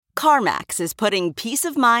CarMax is putting peace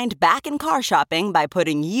of mind back in car shopping by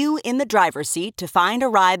putting you in the driver's seat to find a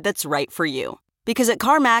ride that's right for you. Because at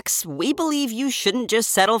CarMax, we believe you shouldn't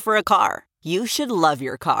just settle for a car. You should love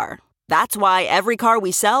your car. That's why every car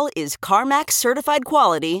we sell is CarMax certified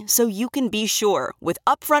quality, so you can be sure with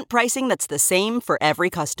upfront pricing that's the same for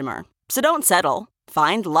every customer. So don't settle.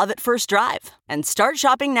 Find love at first drive and start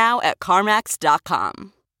shopping now at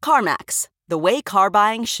CarMax.com. CarMax, the way car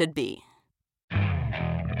buying should be.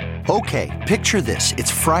 Okay, picture this.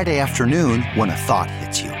 It's Friday afternoon when a thought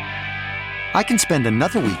hits you. I can spend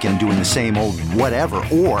another weekend doing the same old whatever,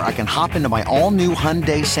 or I can hop into my all-new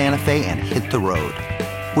Hyundai Santa Fe and hit the road.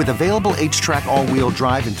 With available H-Track all-wheel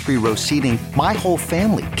drive and 3-row seating, my whole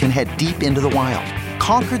family can head deep into the wild.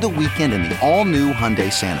 Conquer the weekend in the all-new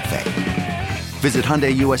Hyundai Santa Fe. Visit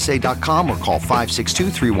HyundaiUSA.com or call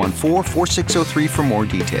 562-314-4603 for more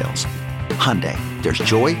details. Hyundai, there's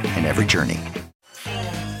joy in every journey.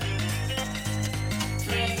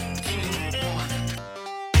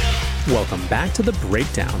 Welcome back to The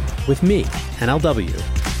Breakdown with me, NLW.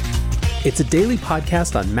 It's a daily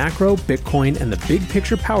podcast on macro, Bitcoin, and the big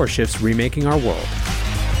picture power shifts remaking our world.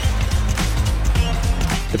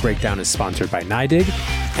 The Breakdown is sponsored by NYDIG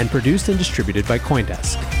and produced and distributed by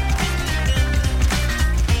CoinDesk.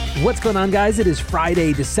 What's going on, guys? It is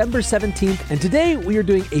Friday, December 17th, and today we are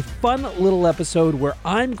doing a fun little episode where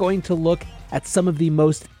I'm going to look at some of the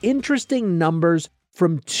most interesting numbers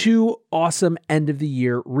from two awesome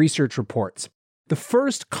end-of-the-year research reports. The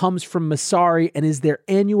first comes from Messari and is their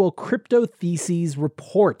annual Crypto Theses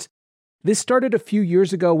report. This started a few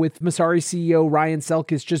years ago with Messari CEO Ryan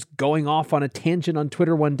Selkis just going off on a tangent on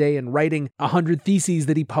Twitter one day and writing 100 theses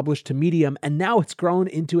that he published to Medium, and now it's grown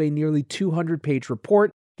into a nearly 200-page report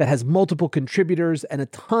that has multiple contributors and a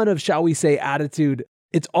ton of, shall we say, attitude.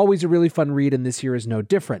 It's always a really fun read, and this year is no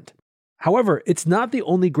different. However, it's not the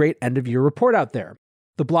only great end-of-year report out there.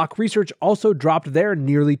 The Block Research also dropped their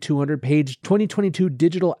nearly 200-page 2022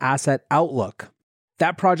 Digital Asset Outlook.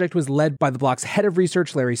 That project was led by the Block's head of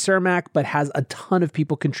research, Larry Cermak, but has a ton of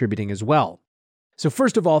people contributing as well. So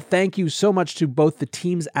first of all, thank you so much to both the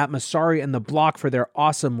teams at Messari and the Block for their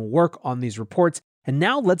awesome work on these reports. And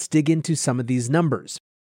now let's dig into some of these numbers.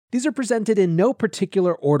 These are presented in no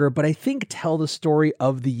particular order, but I think tell the story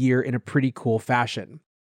of the year in a pretty cool fashion.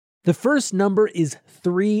 The first number is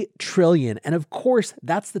 3 trillion, and of course,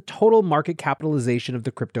 that's the total market capitalization of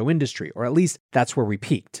the crypto industry, or at least that's where we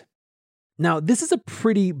peaked. Now, this is a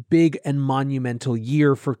pretty big and monumental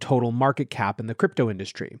year for total market cap in the crypto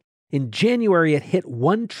industry. In January, it hit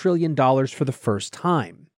 $1 trillion for the first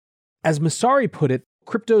time. As Messari put it,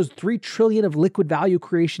 crypto's 3 trillion of liquid value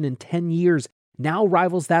creation in 10 years now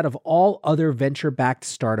rivals that of all other venture-backed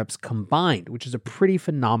startups combined, which is a pretty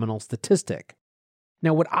phenomenal statistic.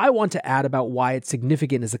 Now, what I want to add about why it's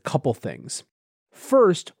significant is a couple things.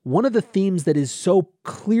 First, one of the themes that is so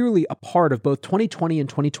clearly a part of both 2020 and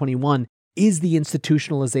 2021 is the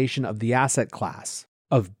institutionalization of the asset class,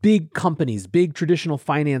 of big companies, big traditional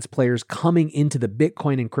finance players coming into the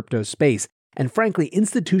Bitcoin and crypto space. And frankly,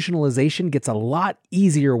 institutionalization gets a lot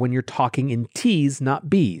easier when you're talking in T's, not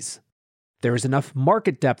B's. There is enough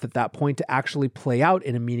market depth at that point to actually play out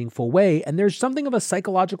in a meaningful way, and there's something of a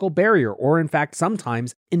psychological barrier, or in fact,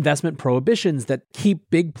 sometimes investment prohibitions that keep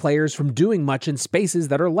big players from doing much in spaces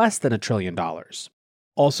that are less than $1 trillion.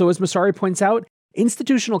 Also, as Messari points out,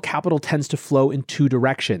 institutional capital tends to flow in two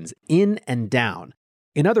directions, in and down.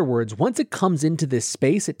 In other words, once it comes into this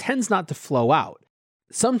space, it tends not to flow out.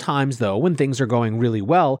 Sometimes, though, when things are going really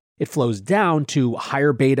well, it flows down to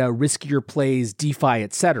higher beta, riskier plays, DeFi,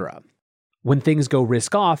 etc. When things go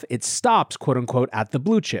risk off, it stops, quote unquote, at the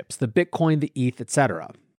blue chips, the Bitcoin, the ETH, etc.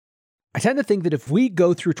 I tend to think that if we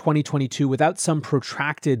go through 2022 without some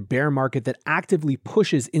protracted bear market that actively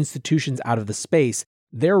pushes institutions out of the space,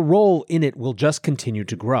 their role in it will just continue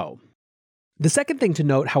to grow. The second thing to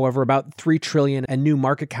note, however, about 3 trillion and new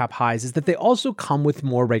market cap highs is that they also come with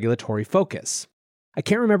more regulatory focus. I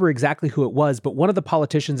can't remember exactly who it was, but one of the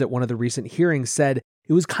politicians at one of the recent hearings said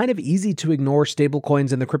it was kind of easy to ignore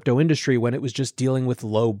stablecoins in the crypto industry when it was just dealing with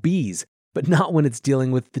low Bs, but not when it's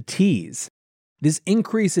dealing with the Ts. This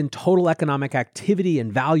increase in total economic activity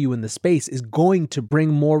and value in the space is going to bring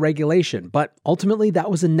more regulation, but ultimately that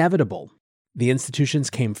was inevitable. The institutions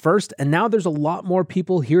came first, and now there's a lot more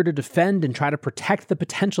people here to defend and try to protect the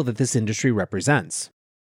potential that this industry represents.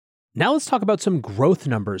 Now let's talk about some growth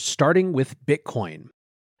numbers, starting with Bitcoin.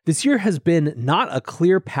 This year has been not a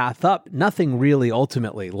clear path up, nothing really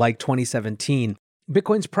ultimately, like 2017.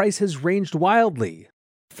 Bitcoin's price has ranged wildly.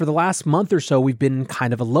 For the last month or so, we've been in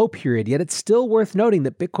kind of a low period, yet it's still worth noting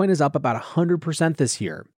that Bitcoin is up about 100% this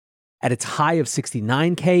year. At its high of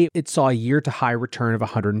 69K, it saw a year-to-high return of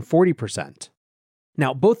 140%.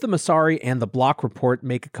 Now, both the Messari and the Block report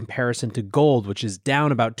make a comparison to gold, which is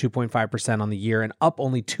down about 2.5% on the year and up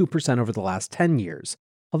only 2% over the last 10 years.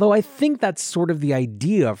 Although I think that's sort of the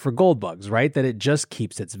idea for gold bugs, right? That it just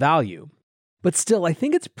keeps its value. But still, I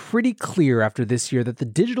think it's pretty clear after this year that the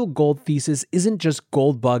digital gold thesis isn't just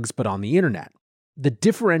gold bugs, but on the internet. The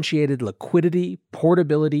differentiated liquidity,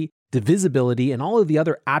 portability, divisibility, and all of the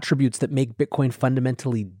other attributes that make Bitcoin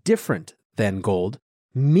fundamentally different than gold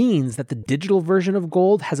means that the digital version of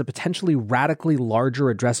gold has a potentially radically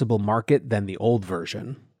larger addressable market than the old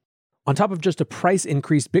version. On top of just a price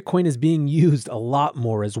increase, Bitcoin is being used a lot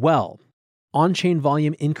more as well. On-chain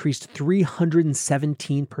volume increased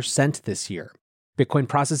 317% this year. Bitcoin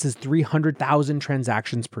processes 300,000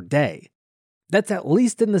 transactions per day. That's at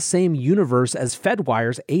least in the same universe as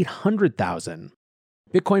Fedwire's 800,000.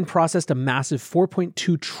 Bitcoin processed a massive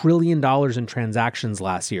 $4.2 trillion in transactions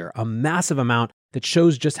last year, a massive amount that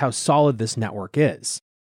shows just how solid this network is.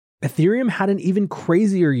 Ethereum had an even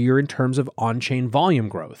crazier year in terms of on-chain volume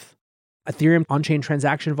growth. Ethereum on-chain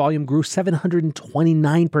transaction volume grew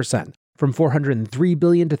 729%, from 403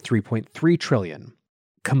 billion to 3.3 trillion.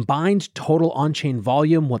 Combined total on-chain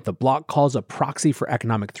volume, what the block calls a proxy for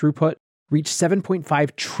economic throughput, reached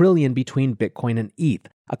 7.5 trillion between Bitcoin and ETH,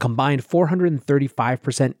 a combined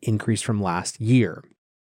 435% increase from last year.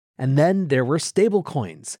 And then there were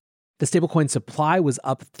stablecoins. The stablecoin supply was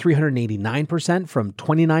up 389% from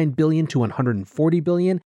 29 billion to 140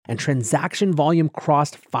 billion, and transaction volume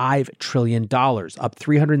crossed $5 trillion, up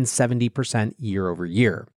 370% year over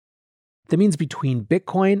year. That means between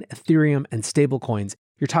Bitcoin, Ethereum, and stablecoins,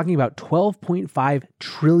 you're talking about $12.5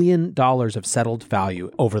 trillion of settled value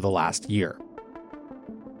over the last year.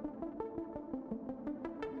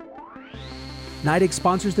 NYDIG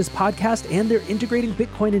sponsors this podcast, and they're integrating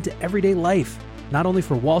Bitcoin into everyday life, not only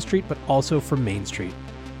for Wall Street, but also for Main Street.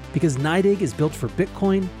 Because NYDIG is built for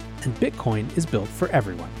Bitcoin, and Bitcoin is built for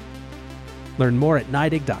everyone. Learn more at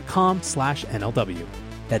NYDIG.com/NLW.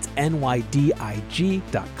 That's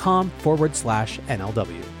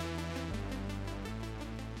NYDIG.com/NLW.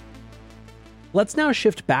 Let's now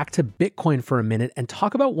shift back to Bitcoin for a minute and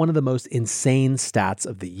talk about one of the most insane stats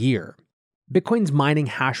of the year. Bitcoin's mining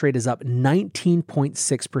hash rate is up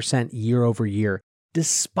 19.6% year over year,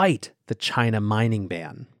 despite the China mining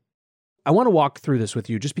ban. I want to walk through this with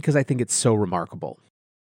you just because I think it's so remarkable.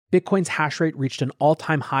 Bitcoin's hash rate reached an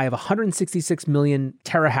all-time high of 166 million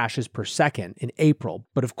terahashes per second in April,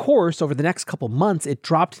 but of course, over the next couple months, it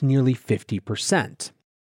dropped nearly 50%.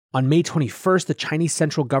 On May 21st, the Chinese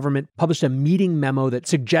central government published a meeting memo that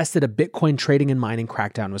suggested a Bitcoin trading and mining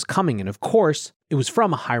crackdown was coming, and of course, it was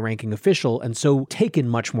from a high-ranking official and so taken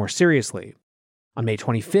much more seriously. On May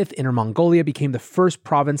 25th, Inner Mongolia became the first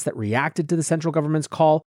province that reacted to the central government's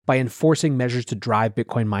call by enforcing measures to drive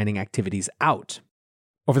Bitcoin mining activities out.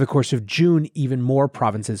 Over the course of June, even more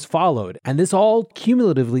provinces followed, and this all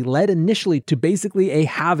cumulatively led initially to basically a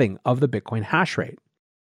halving of the Bitcoin hash rate.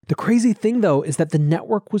 The crazy thing, though, is that the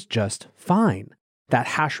network was just fine. That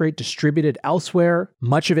hash rate distributed elsewhere,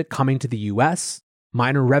 much of it coming to the US.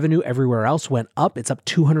 Miner revenue everywhere else went up. It's up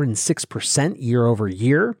 206% year over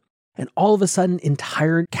year. And all of a sudden,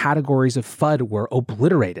 entire categories of FUD were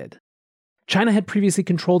obliterated. China had previously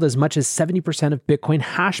controlled as much as 70% of Bitcoin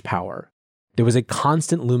hash power. There was a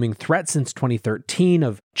constant looming threat since 2013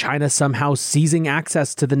 of China somehow seizing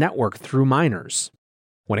access to the network through miners.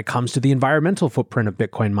 When it comes to the environmental footprint of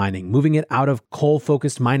Bitcoin mining, moving it out of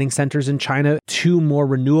coal-focused mining centers in China to more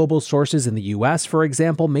renewable sources in the US, for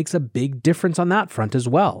example, makes a big difference on that front as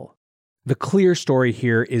well. The clear story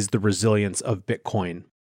here is the resilience of Bitcoin,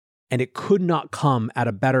 and it could not come at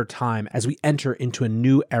a better time as we enter into a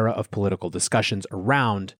new era of political discussions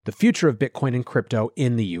around the future of Bitcoin and crypto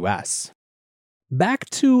in the US. Back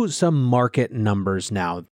to some market numbers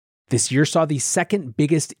now. This year saw the second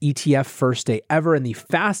biggest ETF first day ever and the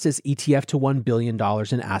fastest ETF to $1 billion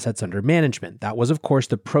in assets under management. That was, of course,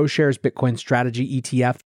 the ProShares Bitcoin Strategy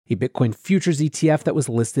ETF, a Bitcoin futures ETF that was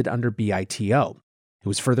listed under BITO. It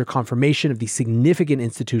was further confirmation of the significant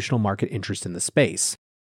institutional market interest in the space.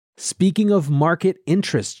 Speaking of market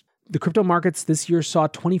interest, the crypto markets this year saw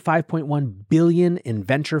 $25.1 billion in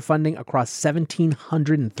venture funding across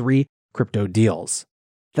 1,703 crypto deals.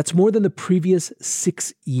 That's more than the previous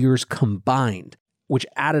 6 years combined, which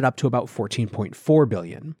added up to about $14.4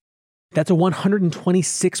 billion. That's a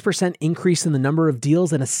 126% increase in the number of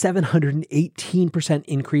deals and a 718%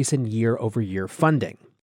 increase in year-over-year funding.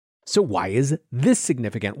 So why is this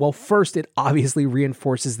significant? Well, first, it obviously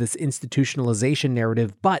reinforces this institutionalization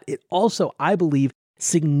narrative, but it also, I believe,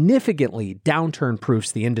 significantly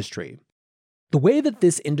downturn-proofs the industry. The way that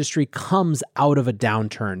this industry comes out of a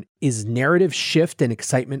downturn is narrative shift and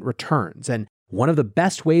excitement returns, and one of the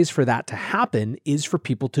best ways for that to happen is for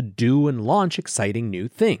people to do and launch exciting new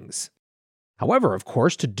things. However, of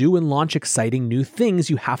course, to do and launch exciting new things,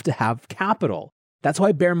 you have to have capital. That's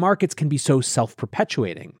why bear markets can be so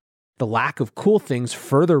self-perpetuating. The lack of cool things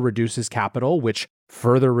further reduces capital, which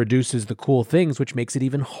further reduces the cool things, which makes it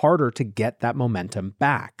even harder to get that momentum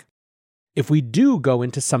back. If we do go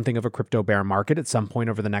into something of a crypto bear market at some point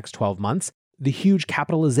over the next 12 months, the huge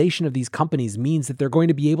capitalization of these companies means that they're going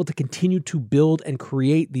to be able to continue to build and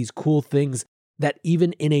create these cool things that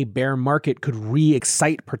even in a bear market could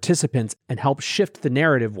re-excite participants and help shift the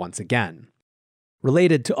narrative once again.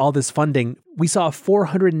 Related to all this funding, we saw a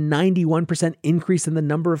 491% increase in the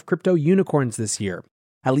number of crypto unicorns this year.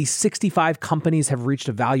 At least 65 companies have reached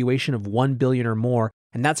a valuation of $1 billion or more,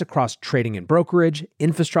 and that's across trading and brokerage,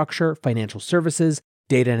 infrastructure, financial services,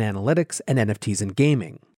 data and analytics, and NFTs and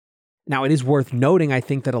gaming. Now, it is worth noting, I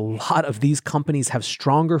think, that a lot of these companies have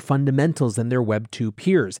stronger fundamentals than their Web 2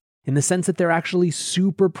 peers, in the sense that they're actually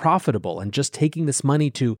super profitable and just taking this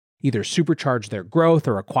money to either supercharge their growth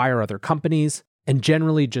or acquire other companies, and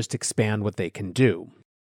generally just expand what they can do.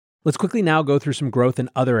 Let's quickly now go through some growth in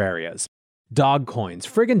other areas. Dog coins.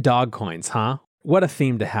 Friggin' dog coins, huh? What a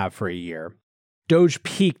theme to have for a year. Doge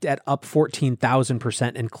peaked at up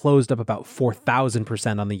 14,000% and closed up about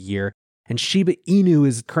 4,000% on the year, and Shiba Inu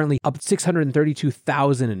is currently up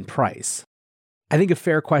 632,000 in price. I think a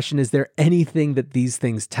fair question, is there anything that these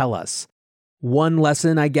things tell us? One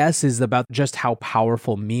lesson, I guess, is about just how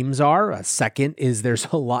powerful memes are. A second is there's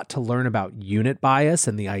a lot to learn about unit bias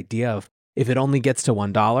and the idea of if it only gets to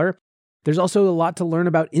 $1. There's also a lot to learn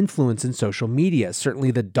about influence in social media.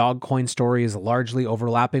 Certainly the Dogecoin story is largely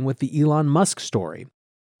overlapping with the Elon Musk story.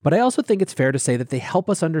 But I also think it's fair to say that they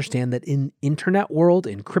help us understand that in internet world,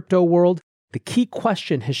 in crypto world, the key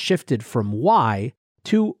question has shifted from why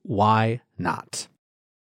to why not.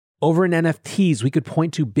 Over in NFTs, we could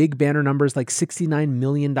point to big banner numbers like $69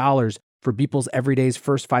 million for Beeple's Everyday's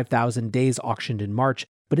first 5,000 days auctioned in March,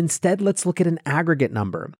 but instead let's look at an aggregate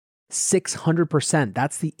number. 600%,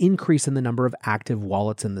 that's the increase in the number of active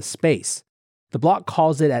wallets in the space. The block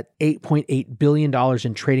calls it at $8.8 billion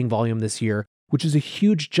in trading volume this year, which is a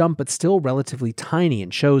huge jump but still relatively tiny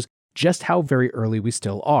and shows just how very early we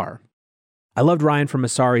still are. I loved Ryan from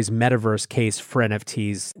Messari's metaverse case for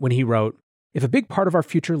NFTs when he wrote, "If a big part of our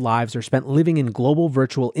future lives are spent living in global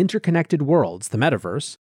virtual interconnected worlds, the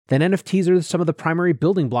metaverse, then NFTs are some of the primary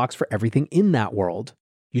building blocks for everything in that world.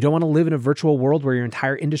 You don't want to live in a virtual world where your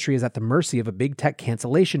entire industry is at the mercy of a big tech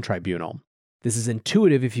cancellation tribunal. This is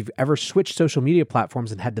intuitive if you've ever switched social media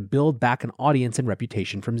platforms and had to build back an audience and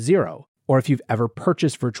reputation from zero, or if you've ever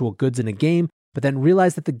purchased virtual goods in a game, but then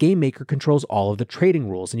realized that the game maker controls all of the trading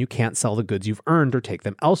rules and you can't sell the goods you've earned or take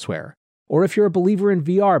them elsewhere. Or if you're a believer in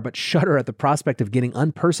VR but shudder at the prospect of getting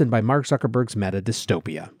unpersoned by Mark Zuckerberg's meta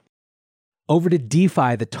dystopia." Over to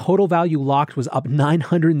DeFi, the total value locked was up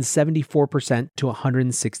 974% to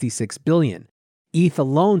 $166 billion. ETH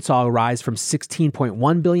alone saw a rise from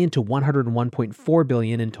 $16.1 billion to $101.4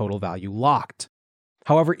 billion in total value locked.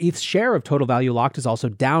 However, ETH's share of total value locked is also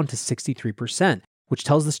down to 63%, which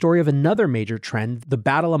tells the story of another major trend, the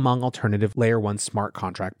battle among alternative Layer 1 smart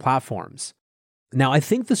contract platforms. Now, I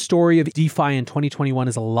think the story of DeFi in 2021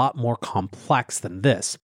 is a lot more complex than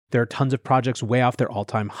this. There are tons of projects way off their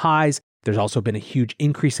all-time highs. There's also been a huge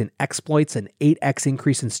increase in exploits, an 8x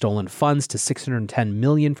increase in stolen funds to 610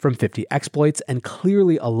 million from 50 exploits, and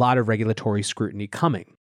clearly a lot of regulatory scrutiny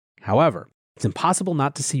coming. However, it's impossible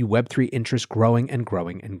not to see Web3 interest growing and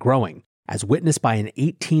growing and growing, as witnessed by an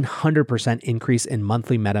 1,800% increase in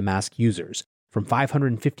monthly MetaMask users, from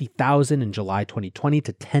 550,000 in July 2020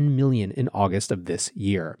 to 10 million in August of this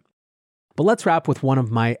year. But let's wrap with one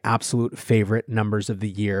of my absolute favorite numbers of the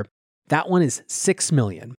year. That one is 6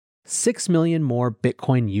 million. 6 million more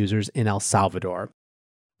Bitcoin users in El Salvador.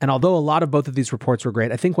 And although a lot of both of these reports were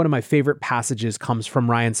great, I think one of my favorite passages comes from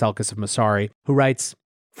Ryan Selkis of Messari, who writes,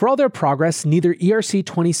 "For all their progress, neither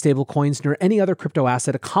ERC20 stablecoins nor any other crypto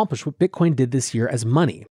asset accomplished what Bitcoin did this year as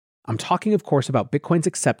money. I'm talking, of course, about Bitcoin's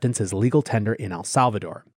acceptance as legal tender in El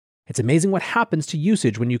Salvador. It's amazing what happens to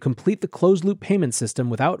usage when you complete the closed-loop payment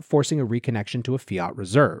system without forcing a reconnection to a fiat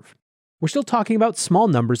reserve. We're still talking about small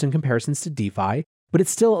numbers in comparisons to DeFi, but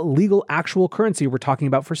it's still a legal actual currency we're talking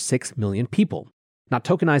about for 6 million people, not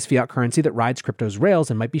tokenized fiat currency that rides crypto's rails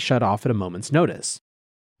and might be shut off at a moment's notice.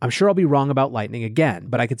 I'm sure I'll be wrong about Lightning again,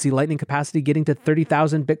 but I could see Lightning capacity getting to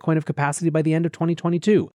 30,000 Bitcoin of capacity by the end of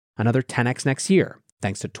 2022, another 10x next year.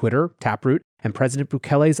 thanks to Twitter, Taproot, and President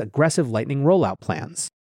Bukele's aggressive Lightning rollout plans.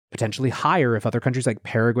 Potentially higher if other countries like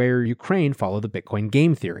Paraguay or Ukraine follow the Bitcoin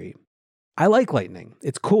game theory. I like Lightning.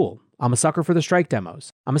 It's cool. I'm a sucker for the strike demos.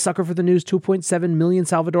 I'm a sucker for the news 2.7 million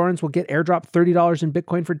Salvadorans will get airdropped $30 in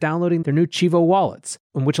Bitcoin for downloading their new Chivo wallets,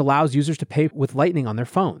 which allows users to pay with Lightning on their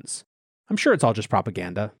phones. I'm sure it's all just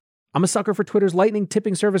propaganda. I'm a sucker for Twitter's Lightning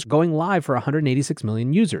tipping service going live for 186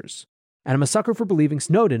 million users. And I'm a sucker for believing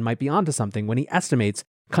Snowden might be onto something when he estimates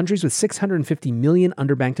countries with 650 million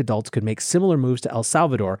underbanked adults could make similar moves to El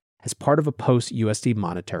Salvador as part of a post-USD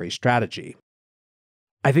monetary strategy.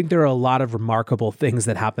 I think there are a lot of remarkable things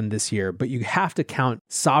that happened this year, but you have to count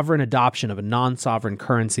sovereign adoption of a non-sovereign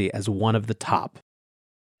currency as one of the top.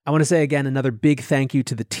 I want to say again another big thank you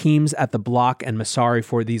to the teams at The Block and Messari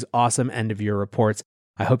for these awesome end-of-year reports.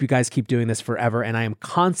 I hope you guys keep doing this forever, and I am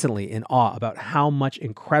constantly in awe about how much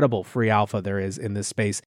incredible free alpha there is in this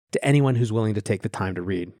space to anyone who's willing to take the time to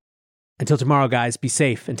read. Until tomorrow, guys, be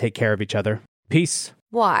safe and take care of each other. Peace.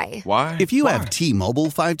 Why? If you have T-Mobile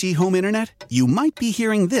 5G home internet, you might be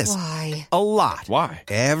hearing this Why? a lot. Why?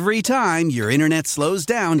 Every time your internet slows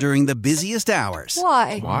down during the busiest hours.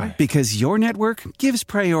 Why? Because your network gives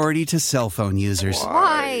priority to cell phone users.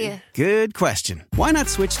 Why? Good question. Why not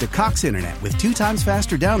switch to Cox Internet with 2 times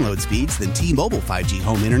faster download speeds than T-Mobile 5G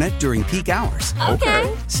home internet during peak hours?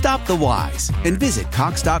 Okay. Stop the whys and visit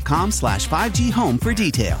cox.com/5G home for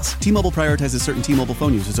details. T-Mobile prioritizes certain T-Mobile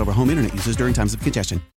phone users over home internet users during times of congestion.